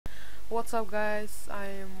What's up, guys?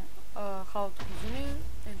 I'm Use Huzini,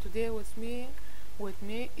 and today with me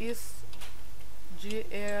is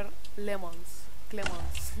GR Clemens.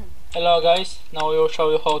 Hello guys, now we will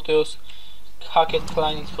show you how to use Hackett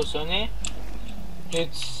Client Huzini.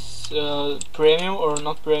 It's premium or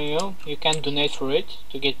not premium, you can donate for it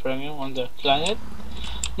to get premium on the client.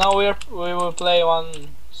 Now we will play one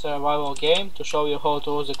survival game to show you how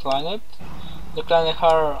to use the client. The client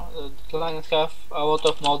have a lot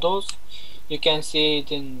of models. You can see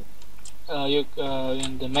it in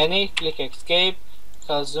in the menu. Click escape,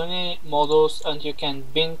 Huzini models, and you can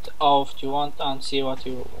bind out if you want and see what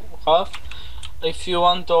you have. If you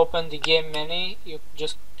want to open the game menu, you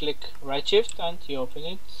just click right shift and you open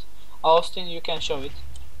it. Austin, you can show it.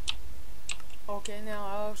 Okay, now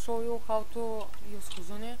I'll show you how to use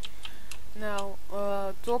Huzini. Now,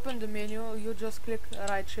 to open the menu, you just click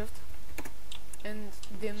right shift, and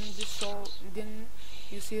then then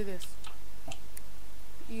you see this.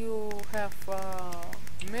 You have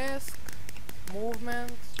mask,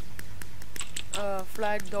 movement,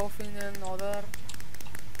 flight, dolphin, and other.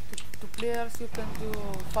 To players, you can do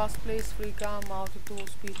fast place, free cam, auto tool,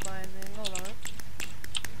 speed line, and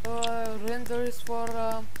other. Render is for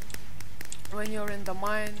when you're in the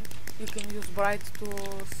mine. You can use bright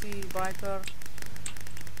to see brighter.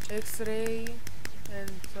 X-ray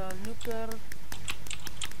and nuclear.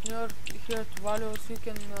 Here to values, you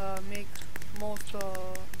can make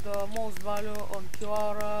the most value on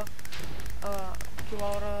QR,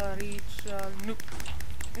 reach,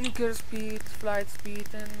 nuclear speed, flight speed,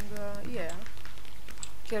 and yeah.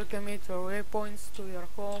 Here can make your waypoints to your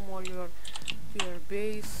home or to your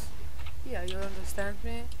base. Yeah, you understand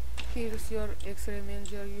me. Here is your X-ray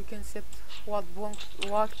manager. You can set what block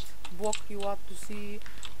you want to see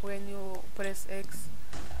when you press X.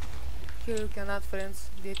 Here you can add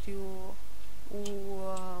friends that you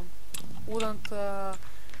wouldn't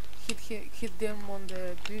hit them on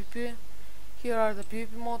the PvP. Here are the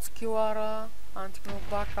PvP mods: QR,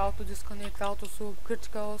 anti-knockback, auto disconnect, auto sub,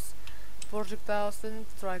 criticals, projectiles, and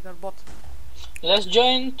trigger bot. Let's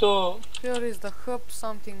join to. Here is the hub,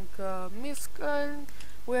 something misc, and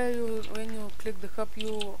when you click the hub,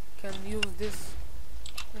 you can use this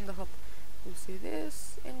in the hub. You see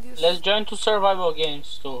this and this. Let's join to survival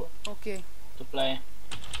games too. Okay. To play.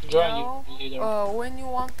 Join Now, you leader. when you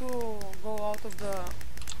want to go out of the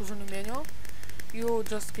Huzini menu, you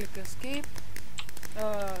just click escape.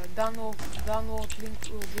 Download link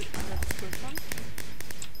will be in the description.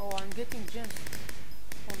 Oh, I'm getting gems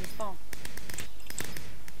on the spawn.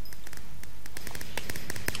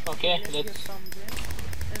 Okay, Let's let's get some gems.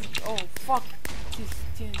 And oh fuck, this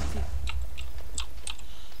TNT.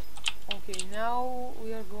 Okay, now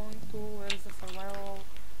we are going to where's the survival?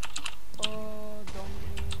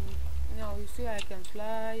 Now you see I can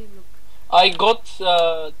fly. Look. I got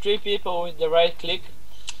 3 people with the right click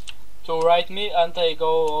to right me, and I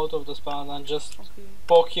go out of the spawn and just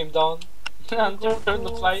poke him down and turn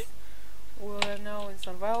the fly. We are now in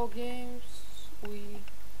survival games.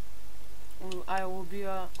 I will be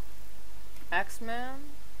a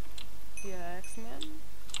X-Man. Yeah, X-Man.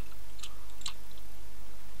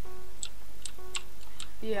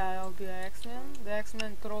 Yeah, I'll be an X-Man. The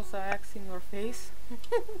X-Man throws an axe in your face.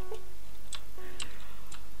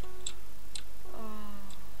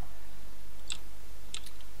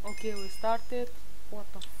 Okay, we started. What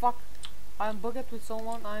the fuck? I'm bugged with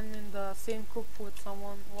someone. I'm in the same coop with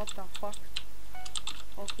someone. What the fuck?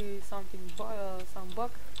 Okay, some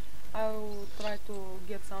bug. I will try to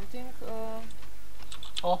get something.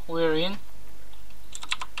 Oh, we're in.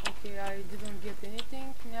 Okay, I didn't get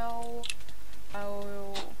anything. Now I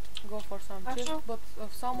will go for some chest, but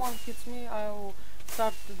if someone hits me, I will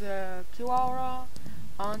start the Q aura,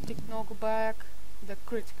 anti-knockback, the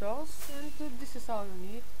criticals, and this is all you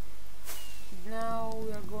need. Now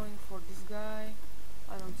we are going for this guy.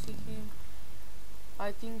 I don't see him.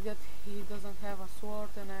 I think that he doesn't have a sword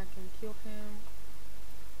and I can kill him.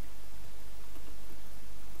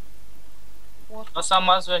 What?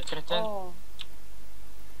 Oh,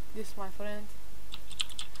 this is my friend.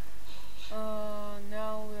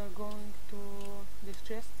 Now we are going to this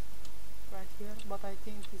chest right here, but I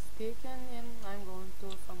think it's taken and I'm going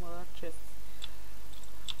to some other chest.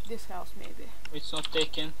 This house maybe. It's not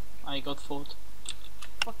taken. I got food.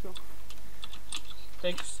 Fuck you.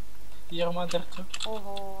 Thanks. Your mother too.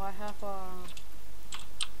 Oh,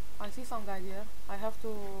 I see some guy there. I have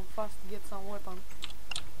to first get some weapon.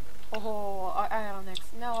 Oh, iron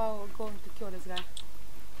axe. Now I'm going to kill this guy.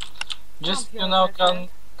 Just you know,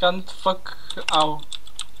 can't fuck out.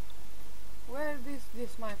 Where is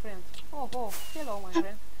this my friend? Oh, hello my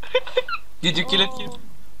friend. Did you kill it?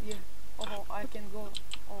 Yeah. I can go.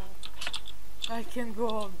 Oh, I can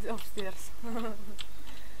go upstairs.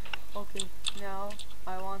 Okay, now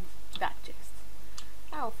I want that chest.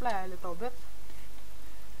 I'll fly a little bit.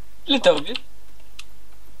 Little bit.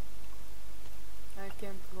 I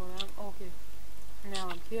can't go down. Okay, now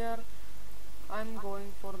I'm here. I'm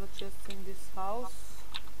going for the chests in this house.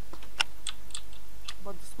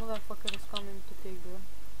 But this motherfucker is coming to take the...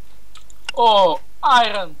 Oh,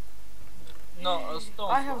 iron! No,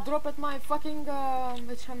 stone. I have dropped my fucking sorry,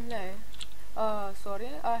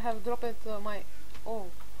 I have dropped my...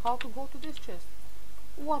 Oh, how to go to this chest?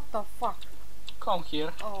 What the fuck? Come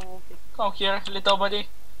here. Oh, okay. Come here, little buddy.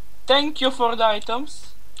 Thank you for the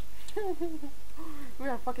items. We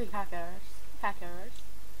are fucking hackers. Hackers.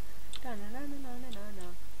 And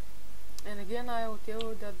again, I will tell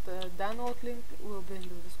you that the Danwoald link will be in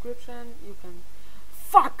the description. You can...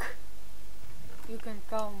 Fuck! You can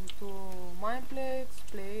come to my place,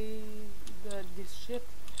 play this shit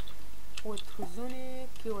with Huzini,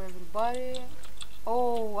 kill everybody.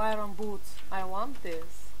 Oh, iron boots. I want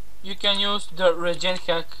this. You can use the regen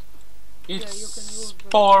hack. It's Yeah, you can use the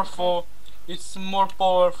powerful. It's more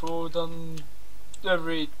powerful than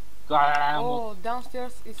every... Oh,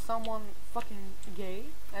 downstairs is someone fucking gay,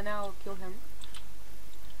 and I'll kill him.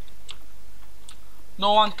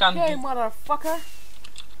 No one can Hey, do... motherfucker!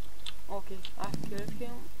 Okay, I killed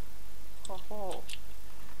him. Ho ho.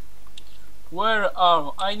 Where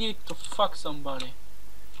are... I need to fuck somebody.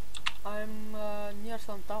 I'm near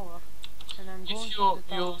some tower, and I'm going If to you the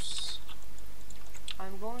tower. use...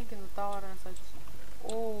 I'm going in the tower and such.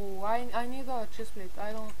 Oh, I need a chest plate.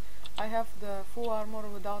 I have the full armor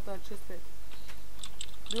without a chest plate.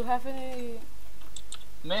 Do you have any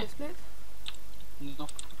Me? chest plate? No.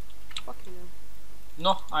 Fuck you then.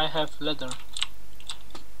 No, I have leather.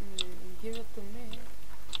 Give it to me,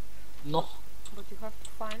 No. but you have to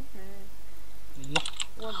find me. No.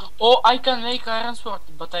 What the... Oh, I can make iron sword,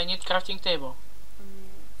 but I need crafting table.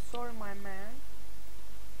 Sorry, my man.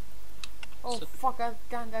 Oh So fuck! I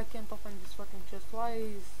can't open this fucking chest. Why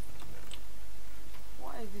is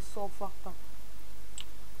this so fucked up?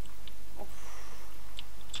 Oh.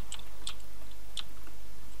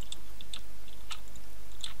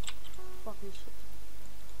 Fuck this shit.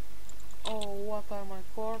 Oh, what are my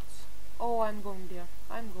cords? Oh, I'm going there.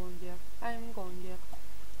 I'm going there. I'm going there.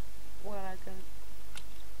 Where I can...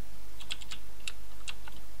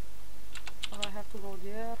 I have to go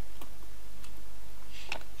there.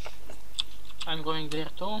 I'm going there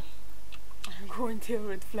too. I'm going there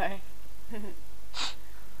with fly.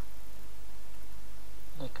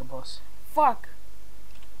 Like a boss. Fuck!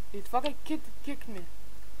 It fucking kicked me.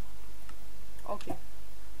 Okay.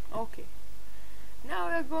 Okay. Now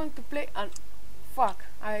we're going to play and fuck,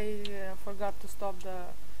 I forgot to stop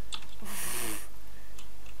the...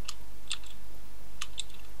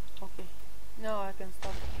 Okay. Now I can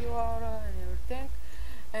stop the Q aura and everything.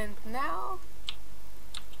 And now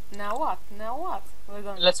what? Now what? We're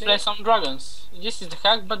gonna Let's play some dragons. This is the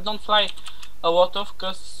hack, but don't fly a lot of,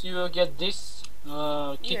 cause you will get this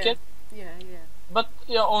ticket. Yeah. But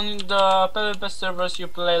yeah, on the PvP servers you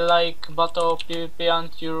play like battle PvP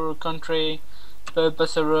and your country PvP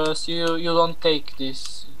servers, you don't take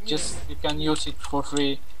this. Just you can use it for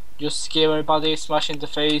free. Just scare everybody, smash in the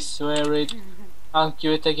face, wear it, and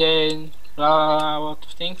kill it again. A lot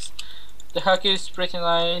of things. The hack is pretty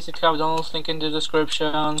nice. It have Donald's link in the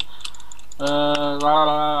description. A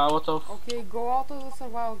lot of... Okay, go out of the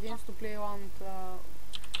survival games to play on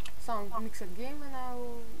some mixed game, and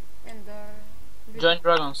I'll end the video. Join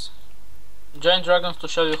dragons. Join dragons to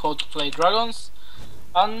show you how to play dragons.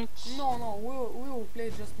 And... No, we will play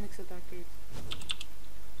just mixed arcade.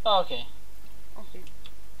 Okay. Okay.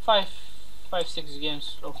 6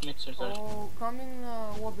 games of mixers. Oh, come in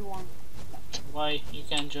lobby 1. Why you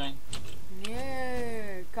can join?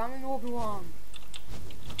 Yeah, come in lobby 1.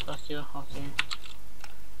 Fuck you, okay.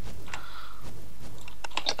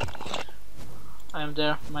 I'm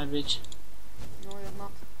there, my bitch. No, you're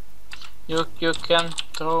not. You can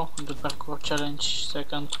throw the parkour challenge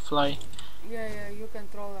second fly. Yeah, you can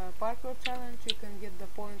throw a parkour challenge, you can get the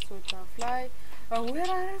points with a fly. Where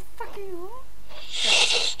are fucking you?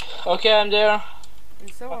 Okay, I'm there.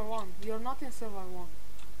 In server 1. You're not in server 1.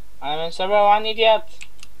 I'm in server 1, idiot.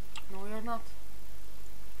 No, you're not.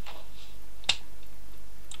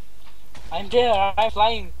 I'm there, I'm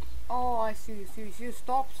flying. Oh, I see you.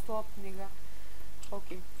 Stop, nigga.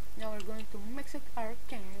 Okay, now we're going to Mexican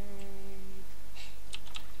arcade.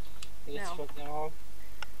 Let's Now. fuck them all.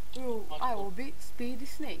 I will be Speedy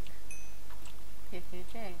Snake.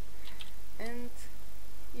 And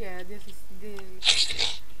yeah, this is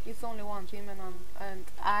It's only one team, and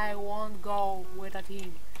I won't go with a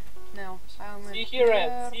team. No, I'm See here I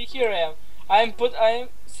am. See here I am.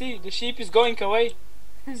 See, the sheep is going away.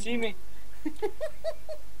 See me.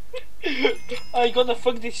 I gonna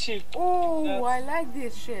fuck this sheep. Oh, I like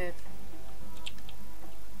this shit.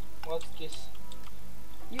 What's this?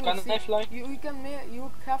 You Can see, I fly? you can make,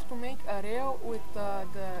 you have to make a rail with the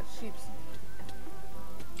sheeps.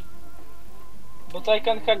 But I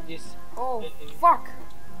can hack this. Oh fuck!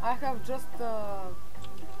 I have just got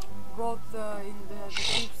in the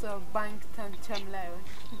sheep's bank 10 level.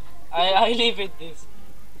 I leave it this.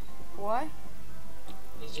 Why?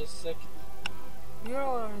 It's just sucked.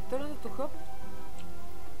 You're returned to hub?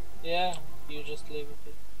 Yeah, you just leave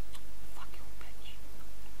it. Fuck you, bitch.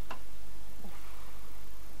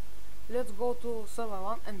 Let's go to server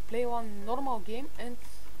 1 and play one normal game and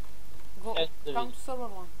go come to server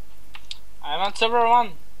 1. I'm on server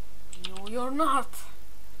 1. No, you're not.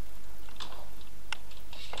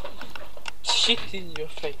 Shit in your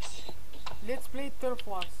face. Let's play Turf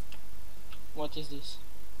Wars. What is this?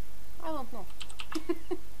 I don't know.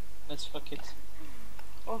 Let's fuck it.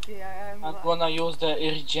 Okay, I'm gonna use the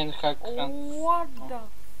regen hack. What the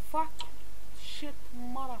fuck? Shit,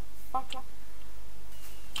 motherfucker.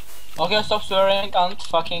 Okay, stop swearing and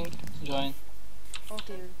fucking join.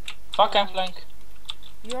 Okay. Fuck, I'm flying.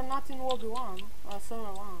 You're not in lobby 1,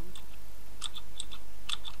 server 1.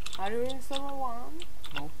 Are you in server 1?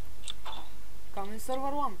 No. Come in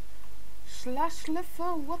server 1. Slash left,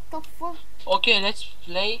 what the fuck? Okay, let's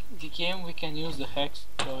play the game. We can use the hacks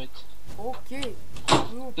to it. Okay.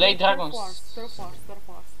 We will Play dragons. Turf Wars.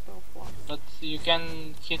 But you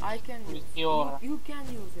can hit I can with use Kiora. you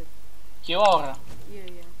can use it. Kiora.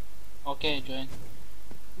 Yeah. Okay, join.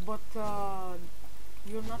 But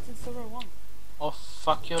you're not in server 1. Oh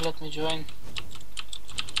fuck you, let me join.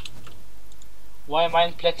 Why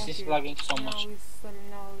my Plex is lagging so much? It's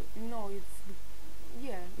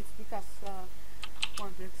because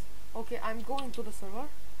Monflex. Okay, I'm going to the server.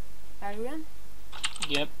 Are you in?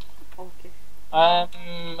 Yep. Okay.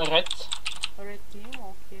 Red. Red team,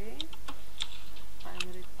 okay. I'm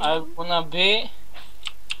red team. I'm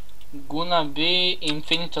gonna be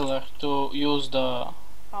Infiniteler to use the.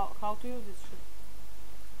 How to use this shit?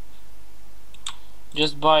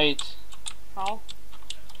 Just buy it. How?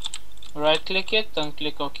 Right click it and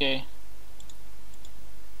click OK.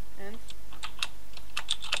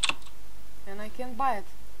 And I can buy it.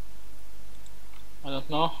 I don't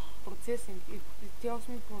know. Processing. It tells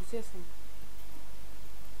me processing.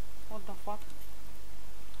 What the fuck?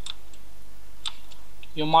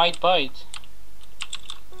 You might buy it.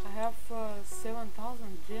 I have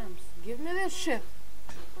 7,000 gems. Give me this shit.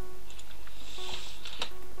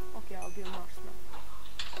 Okay, I'll be a marksman.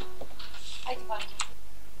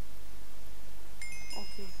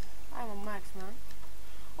 Okay, I'm a marksman.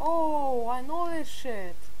 Oh, I know this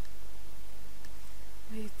shit.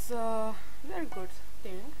 It's a very good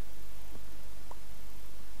thing.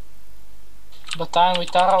 But I'm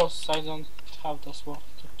with arrows. I don't have the sword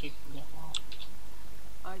to kick them out.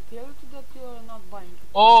 I tell you that you're not buying it.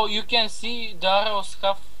 Oh, you can see the arrows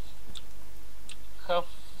have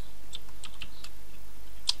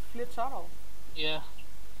Flitch arrow. Yeah.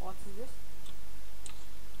 What is this?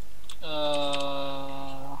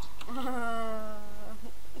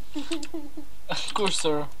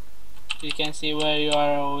 Cursor. You can see where your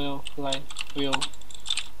arrow will fly. Will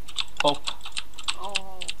pop.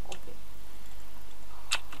 Oh, okay.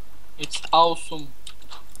 It's awesome.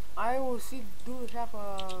 I will see. Do you have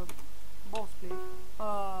a boss play?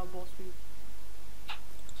 Boss play.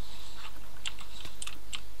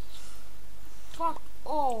 Fuck!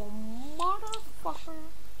 Oh, motherfucker!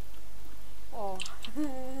 Oh,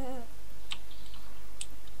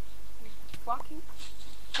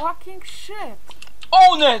 fucking shit!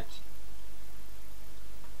 Own it!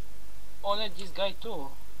 Own it, this guy too.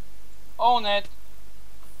 Own it!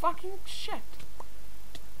 Fucking shit!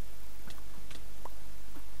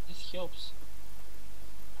 This helps.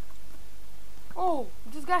 Oh,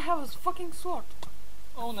 this guy has his fucking sword.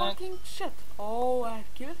 Own it. Fucking shit! Oh, I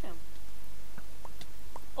killed him.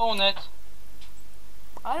 Own it.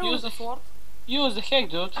 I don't use the sword. Use the hack,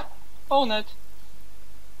 dude. Own it.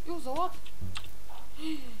 Use the what?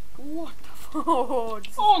 What the fuck? Oh,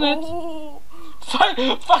 own it.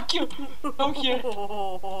 Fuck you. Come here.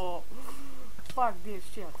 Fuck this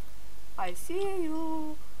shit. I see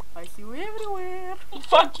you. I see you everywhere.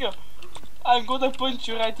 Fuck you. I'm gonna punch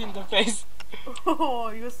you right in the face. Oh,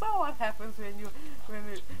 you saw what happens when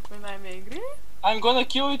I'm angry? I'm gonna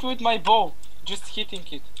kill it with my bow. Just hitting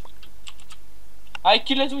it. I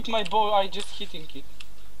kill it with my bow, I just hitting it.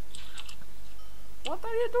 What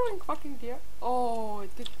are you doing, fucking dear? Oh,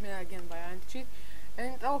 it kicked me again by anti-cheat.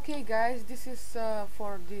 And okay, guys, this is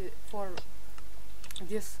for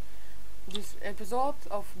this episode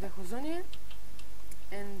of the Huzini,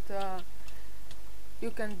 and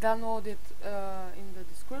you can download it in the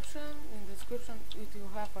description. In the description, you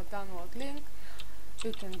have a download link.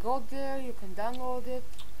 You can go there. You can download it,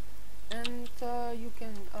 and you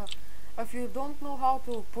can. If you don't know how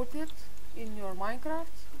to put it in your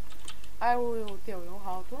Minecraft, I will tell you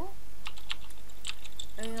how to.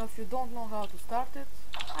 And if you don't know how to start it,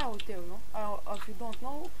 I will tell you. If you don't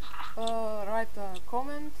know, write a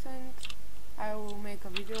comment and I will make a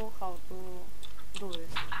video how to do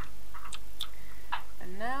this.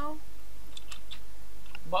 And now,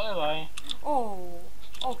 Bye bye. oh,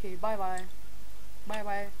 okay, bye bye. Bye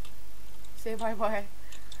bye. Say bye bye.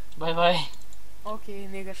 Bye bye. Okay,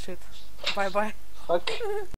 nigga shit. Bye bye. Fuck.